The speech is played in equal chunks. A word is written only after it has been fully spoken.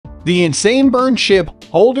The insane burn SHIB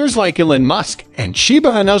holders like Elon Musk and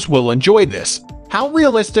Shiba Inus will enjoy this. How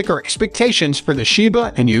realistic are expectations for the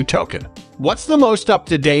Shiba Inu token? What's the most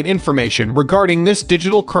up-to-date information regarding this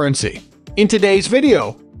digital currency? In today's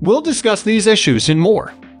video, we'll discuss these issues and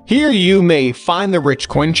more. Here you may find the Rich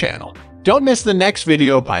Coin channel. Don't miss the next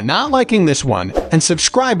video by not liking this one and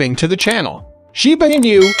subscribing to the channel. Shiba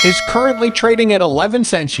Inu is currently trading at 11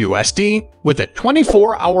 cents USD with a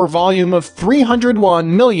 24-hour volume of $301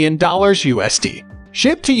 million USD.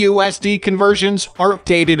 SHIB to USD conversions are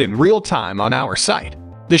updated in real time on our site.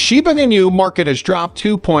 The Shiba Inu market has dropped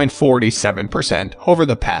 2.47% over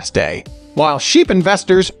the past day, while SHIB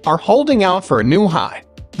investors are holding out for a new high.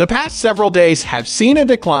 The past several days have seen a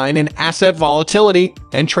decline in asset volatility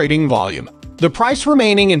and trading volume. The price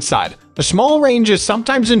remaining inside a small range is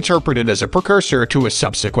sometimes interpreted as a precursor to a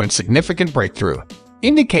subsequent significant breakthrough,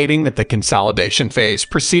 indicating that the consolidation phase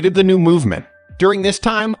preceded the new movement. During this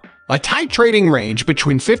time, a tight trading range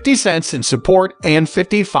between 50 cents in support and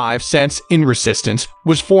 55 cents in resistance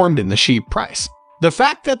was formed in the SHIB price. The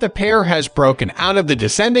fact that the pair has broken out of the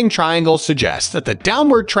descending triangle suggests that the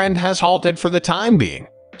downward trend has halted for the time being.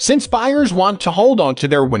 Since buyers want to hold on to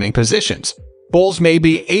their winning positions, bulls may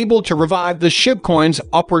be able to revive the SHIB coin's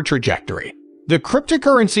upward trajectory. The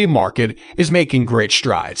cryptocurrency market is making great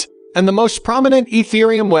strides, and the most prominent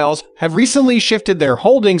Ethereum whales have recently shifted their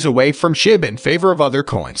holdings away from SHIB in favor of other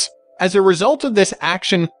coins. As a result of this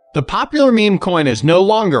action, the popular meme coin is no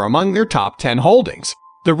longer among their top 10 holdings.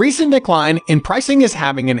 The recent decline in pricing is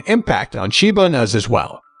having an impact on Shiba Inus as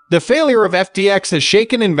well. The failure of FTX has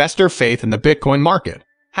shaken investor faith in the Bitcoin market.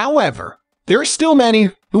 However, there are still many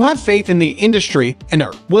who have faith in the industry and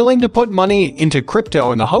are willing to put money into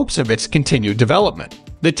crypto in the hopes of its continued development.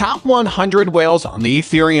 The top 100 whales on the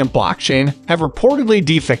Ethereum blockchain have reportedly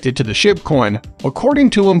defected to the SHIB coin, according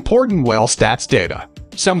to important whale stats data.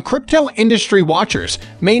 Some crypto industry watchers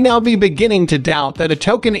may now be beginning to doubt that a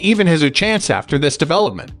token even has a chance after this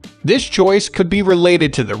development. This choice could be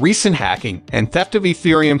related to the recent hacking and theft of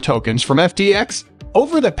Ethereum tokens from FTX.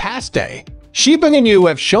 Over the past day, Shiba Inu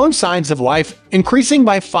have shown signs of life, increasing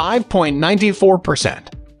by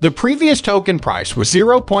 5.94%. The previous token price was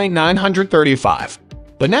 0.935,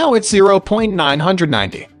 but now it's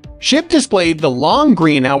 0.990. SHIB displayed the long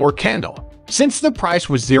green hour candle. Since the price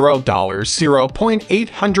was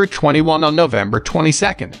 $0.821 on November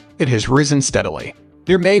 22nd, it has risen steadily.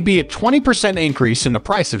 There may be a 20% increase in the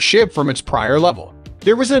price of SHIB from its prior level.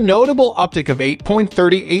 There was a notable uptick of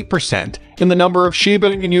 8.38% in the number of Shiba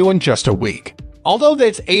Inu in just a week. Although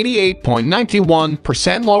that's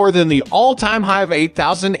 88.91% lower than the all-time high of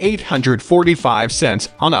 8,845 cents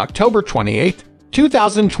on October 28,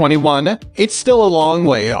 2021, it's still a long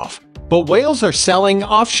way off. But whales are selling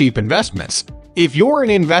off SHIB investments. If you're an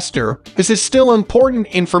investor, this is still important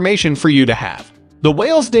information for you to have. The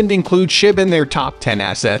whales didn't include SHIB in their top 10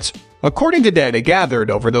 assets, according to data gathered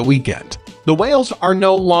over the weekend. The whales are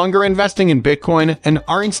no longer investing in Bitcoin and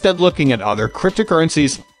are instead looking at other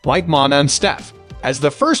cryptocurrencies like Mana and Steph as the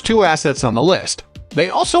first two assets on the list. They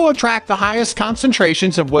also attract the highest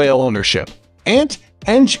concentrations of whale ownership. Ant,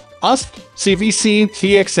 Eng, UST, CVC,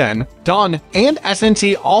 TXN, DON, and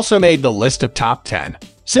SNT also made the list of top 10.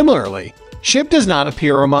 Similarly, SHIB does not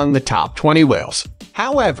appear among the top 20 whales.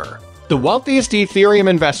 However, the wealthiest Ethereum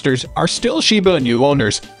investors are still Shiba Inu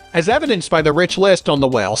owners, as evidenced by the rich list on the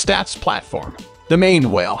whale stats platform. The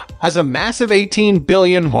main whale has a massive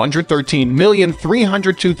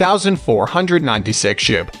 18,113,302,496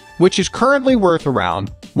 SHIB, which is currently worth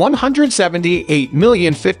around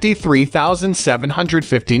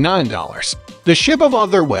 $178,053,759. The SHIB of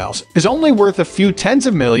other whales is only worth a few tens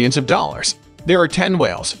of millions of dollars. There are 10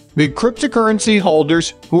 whales, big cryptocurrency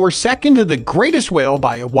holders, who are second to the greatest whale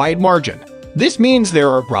by a wide margin. This means there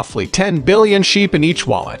are roughly 10 billion SHIB in each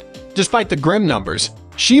wallet. Despite the grim numbers,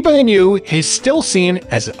 Shiba Inu is still seen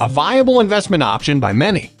as a viable investment option by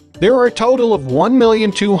many. There are a total of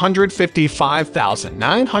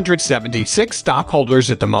 1,255,976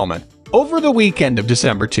 stockholders at the moment. Over the weekend of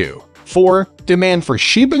December 2-4, demand for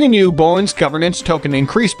Shiba Inu Bowen's governance token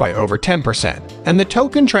increased by over 10%, and the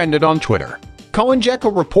token trended on Twitter.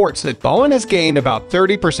 CoinGecko reports that Bowen has gained about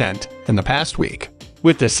 30% in the past week.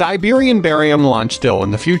 With the Siberian barium launch still in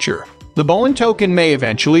the future, the Bowen token may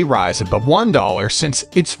eventually rise above $1 since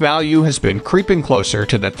its value has been creeping closer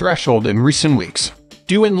to the threshold in recent weeks.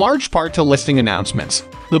 Due in large part to listing announcements,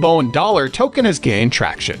 the Bowen dollar token has gained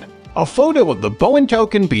traction. A photo of the Bowen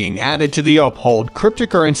token being added to the Uphold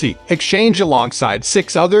cryptocurrency exchange alongside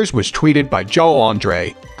 6 others was tweeted by Joe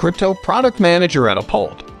Andre, crypto product manager at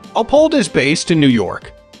Uphold. Uphold is based in New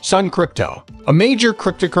York. Sun Crypto, a major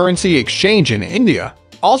cryptocurrency exchange in India,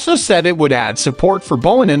 also said it would add support for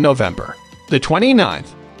BINU in November. The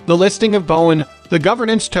 29th, the listing of BINU, the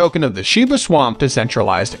governance token of the Shiba Swamp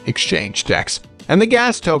decentralized exchange DEX, and the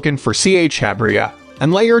gas token for SHIB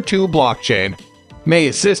and Layer 2 blockchain, may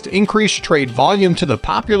assist increase trade volume to the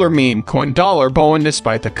popular meme coin $BINU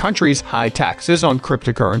despite the country's high taxes on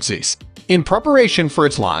cryptocurrencies. In preparation for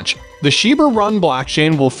its launch, the Shiba-run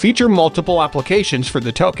blockchain will feature multiple applications for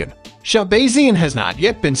the token. Shiba Inu has not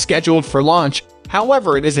yet been scheduled for launch,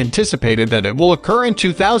 however it is anticipated that it will occur in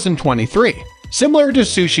 2023. Similar to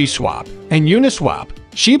SushiSwap and Uniswap,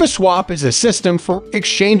 Shiba Swap is a system for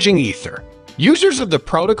exchanging Ether. Users of the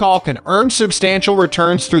protocol can earn substantial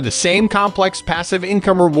returns through the same complex passive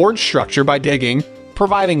income reward structure by digging,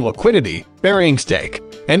 providing liquidity, burying stake,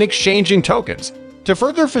 and exchanging tokens. To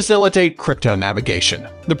further facilitate crypto navigation,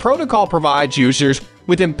 the protocol provides users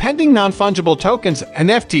with impending non-fungible tokens,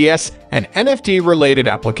 NFTs, and NFT-related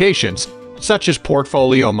applications, such as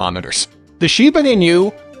portfolio monitors. The Shiba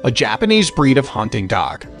Inu, a Japanese breed of hunting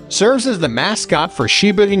dog, serves as the mascot for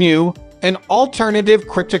Shiba Inu, an alternative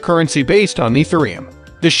cryptocurrency based on Ethereum.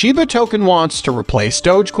 The Shiba token wants to replace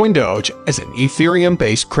Dogecoin Doge as an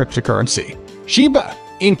Ethereum-based cryptocurrency. Shiba,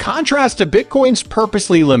 in contrast to Bitcoin's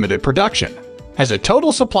purposely limited production, has a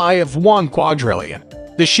total supply of 1 quadrillion.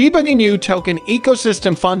 The Shiba Inu token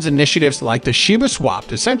ecosystem funds initiatives like the Shiba Swap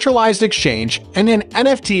decentralized exchange and an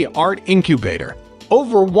NFT art incubator.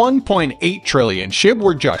 Over 1.8 trillion SHIB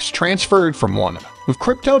were just transferred from one of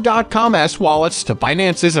Crypto.com's wallets to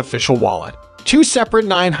Binance's official wallet. 2 separate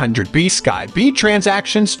 900B SHIB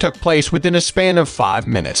transactions took place within a span of 5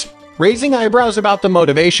 minutes, raising eyebrows about the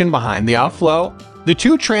motivation behind the outflow. The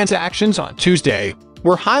 2 transactions on Tuesday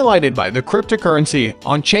were highlighted by the cryptocurrency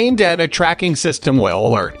on-chain data tracking system Whale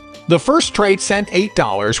Alert. The first trade sent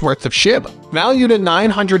 $8 worth of SHIB, valued at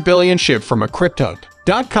 900 billion SHIB from a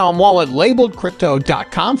Crypto.com wallet labeled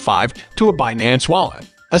Crypto.com 5 to a Binance wallet.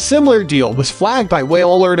 A similar deal was flagged by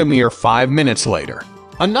Whale Alert a mere 5 minutes later.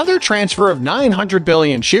 Another transfer of 900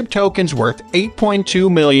 billion SHIB tokens worth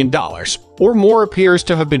 $8.2 million or more appears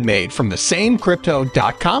to have been made from the same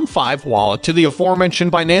Crypto.com 5 wallet to the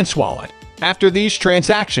aforementioned Binance wallet. After these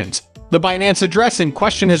transactions, the Binance address in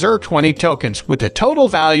question has earned 20 tokens with a total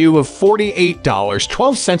value of $48.12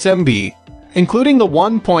 MB, including the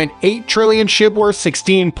 1.8 trillion SHIB worth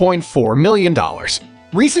 $16.4 million.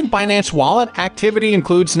 Recent Binance wallet activity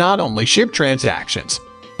includes not only SHIB transactions,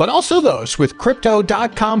 but also those with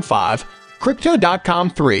Crypto.com 5, Crypto.com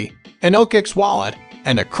 3, an OKX wallet,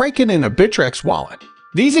 and a Kraken and a Bittrex wallet.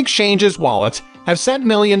 These exchanges' wallets have sent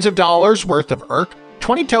millions of dollars worth of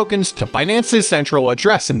ERC-20 tokens to Binance's central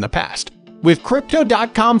address in the past, with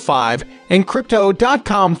Crypto.com 5 and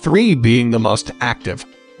Crypto.com 3 being the most active.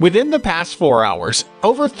 Within the past 4 hours,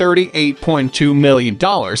 over $38.2 million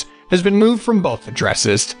has been moved from both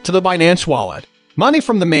addresses to the Binance wallet. Money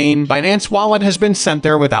from the main Binance wallet has been sent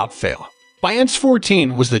there without fail. Binance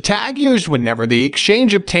 14 was the tag used whenever the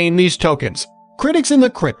exchange obtained these tokens. Critics in the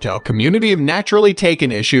crypto community have naturally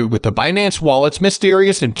taken issue with the Binance wallet's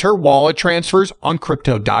mysterious inter-wallet transfers on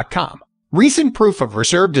Crypto.com. Recent proof of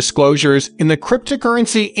reserve disclosures in the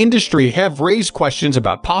cryptocurrency industry have raised questions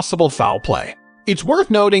about possible foul play. It's worth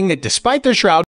noting that despite the shroud